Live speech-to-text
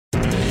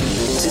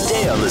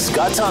Today on The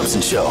Scott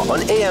Thompson Show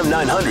on AM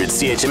 900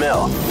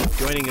 CHML.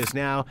 Joining us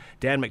now,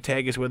 Dan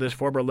McTeague is with us,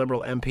 former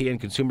Liberal MP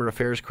and consumer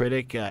affairs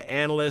critic,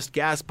 analyst,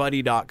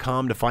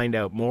 gasbuddy.com to find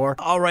out more.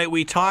 All right,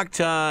 we talked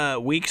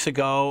weeks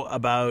ago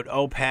about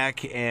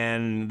OPEC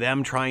and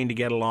them trying to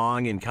get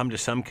along and come to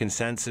some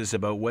consensus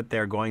about what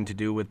they're going to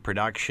do with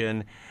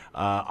production.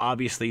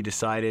 Obviously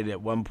decided at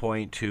one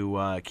point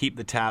to keep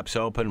the taps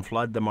open,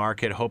 flood the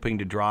market, hoping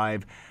to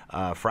drive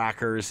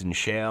frackers and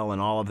shale and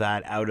all of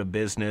that out of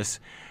business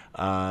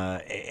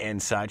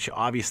and such.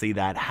 Obviously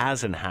that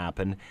hasn't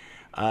happened.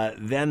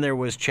 Then there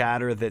was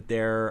chatter that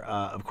they're,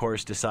 of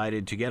course,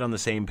 decided to get on the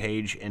same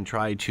page and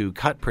try to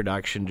cut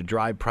production to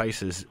drive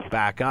prices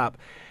back up.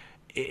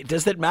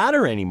 Does that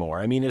matter anymore?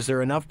 I mean, is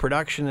there enough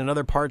production in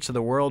other parts of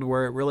the world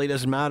where it really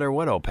doesn't matter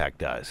what OPEC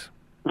does?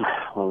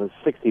 Well, there's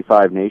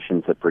 65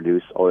 nations that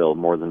produce oil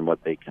more than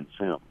what they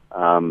consume.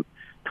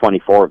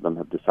 24 of them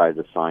have decided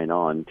to sign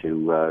on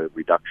to a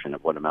reduction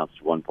of what amounts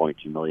to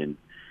 1.2 million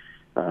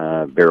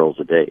barrels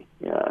a day.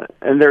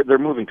 And they're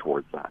moving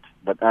towards that.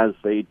 But as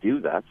they do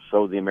that,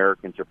 so the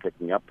Americans are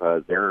picking up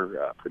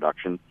their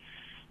production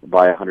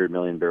by 100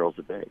 million barrels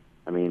a day.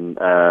 I mean,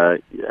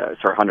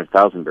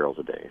 100,000 barrels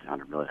a day.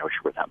 100 million, I wish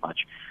it were that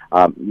much.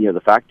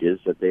 The fact is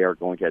that they are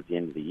going to, at the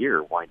end of the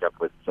year, wind up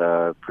with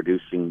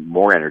producing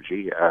more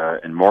energy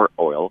and more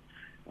oil,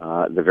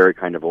 the very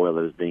kind of oil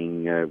that is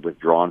being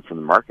withdrawn from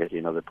the market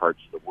in other parts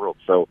of the world.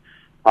 So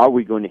are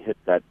we going to hit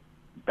that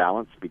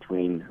balance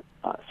between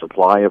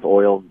supply of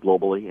oil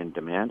globally and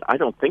demand? I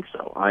don't think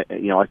so. I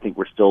think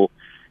we're still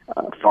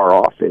far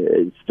off.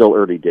 It's still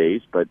early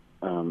days, but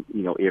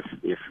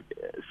if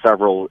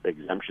several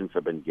exemptions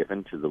have been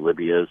given to the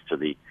Libyas, to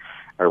the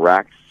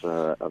Iraqs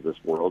of this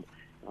world,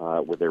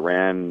 with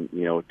Iran,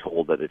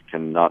 told that it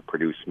cannot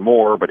produce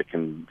more, but it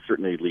can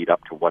certainly lead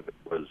up to what it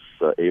was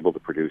able to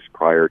produce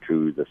prior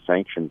to the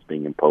sanctions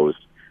being imposed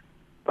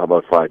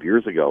about 5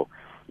 years ago.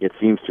 It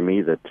seems to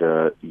me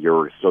that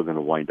you're still going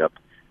to wind up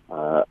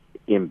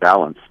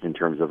imbalanced in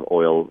terms of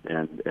oil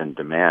and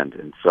demand.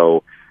 And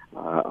so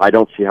I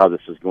don't see how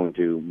this is going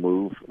to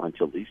move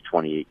until at least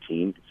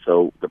 2018.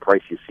 So the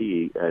price you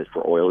see as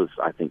for oil is,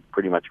 I think,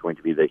 pretty much going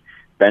to be the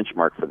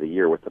benchmark for the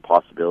year, with the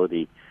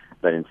possibility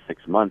that in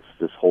 6 months,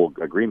 this whole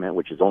agreement,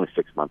 which is only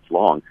 6 months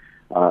long,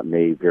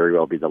 may very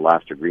well be the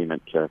last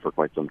agreement for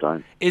quite some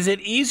time. Is it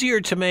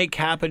easier to make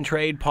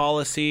cap-and-trade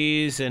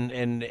policies and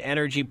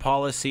energy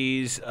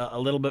policies a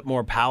little bit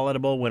more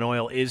palatable when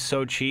oil is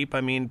so cheap? I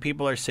mean,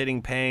 people are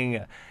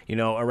paying,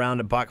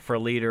 around $1 for a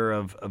liter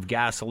of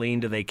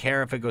gasoline. Do they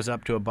care if it goes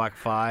up to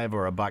 $1.05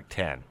 or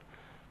 $1.10?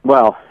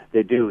 Well,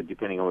 they do,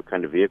 depending on what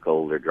kind of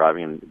vehicle they're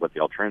driving and what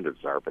the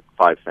alternatives are. But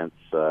 5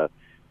 cents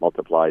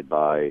multiplied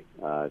by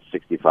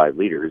 65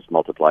 liters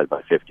multiplied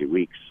by 50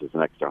 weeks is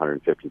an extra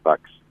 $150.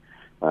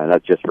 And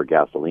that's just for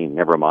gasoline.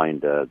 Never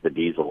mind the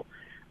diesel,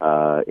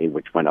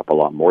 which went up a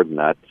lot more than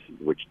that,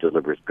 which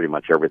delivers pretty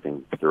much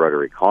everything throughout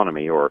our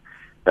economy, or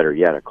better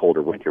yet, a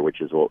colder winter, which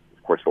is, of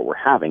course, what we're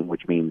having,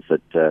 which means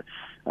that,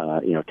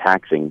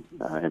 taxing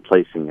and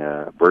placing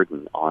a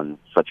burden on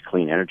such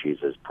clean energies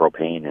as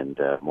propane and,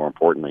 more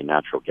importantly,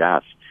 natural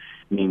gas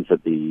means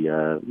that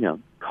the,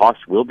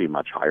 costs will be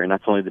much higher, and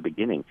that's only the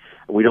beginning.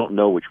 We don't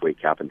know which way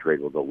cap and trade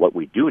will go. What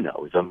we do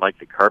know is, unlike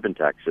the carbon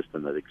tax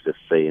system that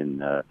exists, say,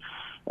 in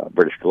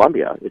British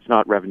Columbia, it's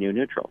not revenue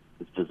neutral.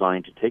 It's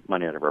designed to take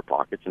money out of our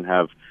pockets and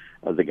have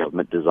the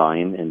government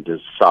design and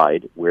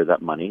decide where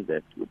that money,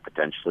 that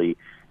potentially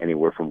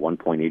anywhere from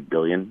 $1.8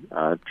 billion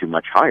to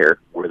much higher,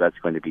 where that's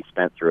going to be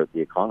spent throughout the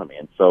economy.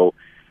 And so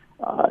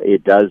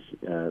it does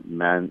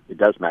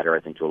matter, I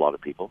think, to a lot of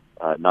people,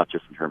 not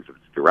just in terms of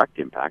its direct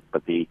impact,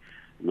 but the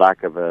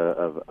lack of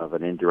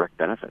an indirect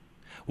benefit.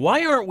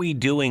 Why aren't we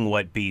doing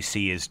what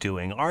BC is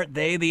doing? Aren't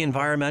they the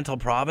environmental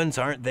province?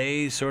 Aren't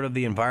they sort of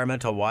the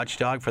environmental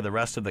watchdog for the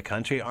rest of the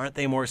country? Aren't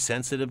they more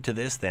sensitive to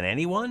this than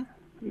anyone?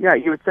 Yeah,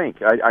 you would think.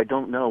 I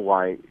don't know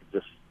why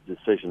this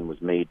decision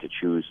was made to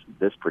choose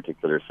this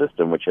particular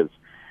system, which has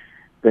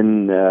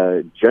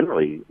been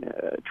generally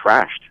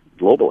trashed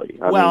globally.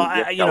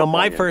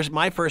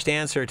 My first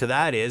answer to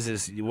that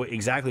is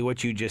exactly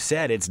what you just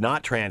said. It's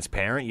not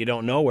transparent. You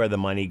don't know where the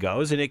money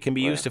goes, and it can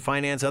be used to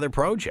finance other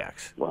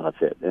projects. Well,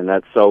 that's it. And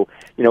that's so,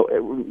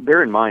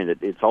 bear in mind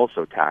that it's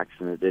also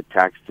taxed, and it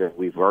taxed,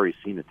 we've already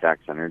seen a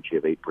tax on energy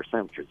of 8%,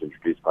 which was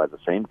introduced by the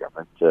same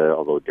government,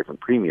 although a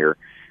different premier,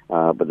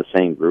 but the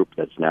same group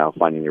that's now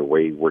finding their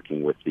way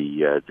working with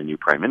the new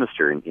prime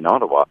minister in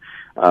Ottawa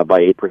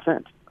by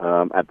 8%.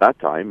 At that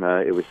time,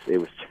 it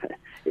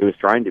was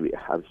trying to be.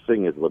 I was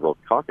sitting as a Liberal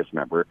caucus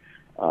member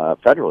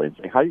federally and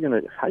saying, how are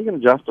you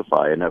going to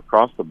justify an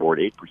across the board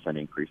 8%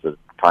 increase at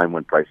a time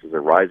when prices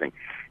are rising?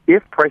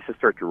 If prices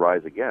start to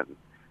rise again,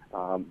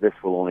 this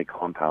will only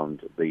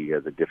compound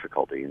the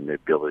difficulty and the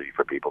ability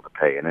for people to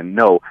pay. And then,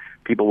 no,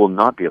 people will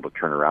not be able to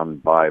turn around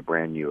and buy a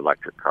brand new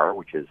electric car,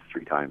 which is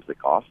 3 times the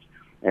cost.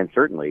 And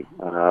certainly,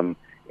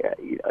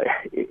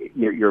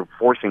 you're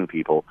forcing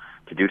people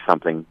to do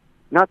something,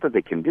 not that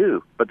they can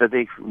do, but that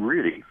they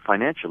really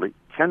financially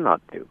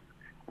cannot do.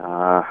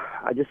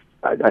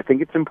 I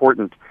think it's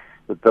important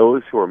that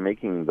those who are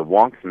making the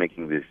wonks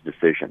making these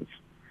decisions,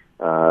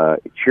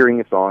 cheering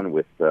us on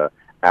with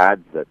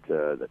ads that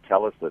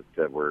tell us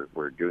that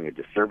we're doing a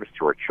disservice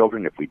to our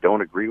children if we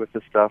don't agree with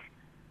this stuff,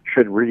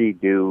 should really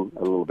do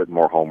a little bit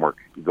more homework.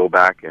 Go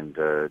back and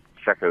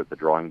check out the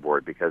drawing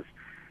board, because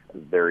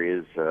there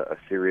is a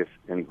serious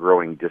and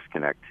growing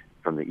disconnect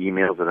from the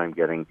emails that I'm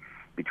getting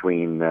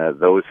between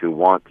those who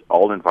want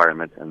all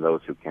environment and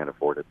those who can't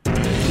afford it.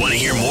 Want to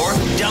hear more?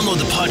 Download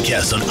the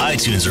podcast on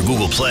iTunes or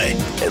Google Play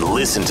and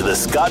listen to The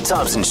Scott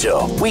Thompson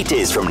Show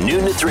weekdays from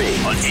noon to 3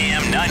 on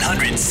AM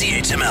 900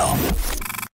 CHML.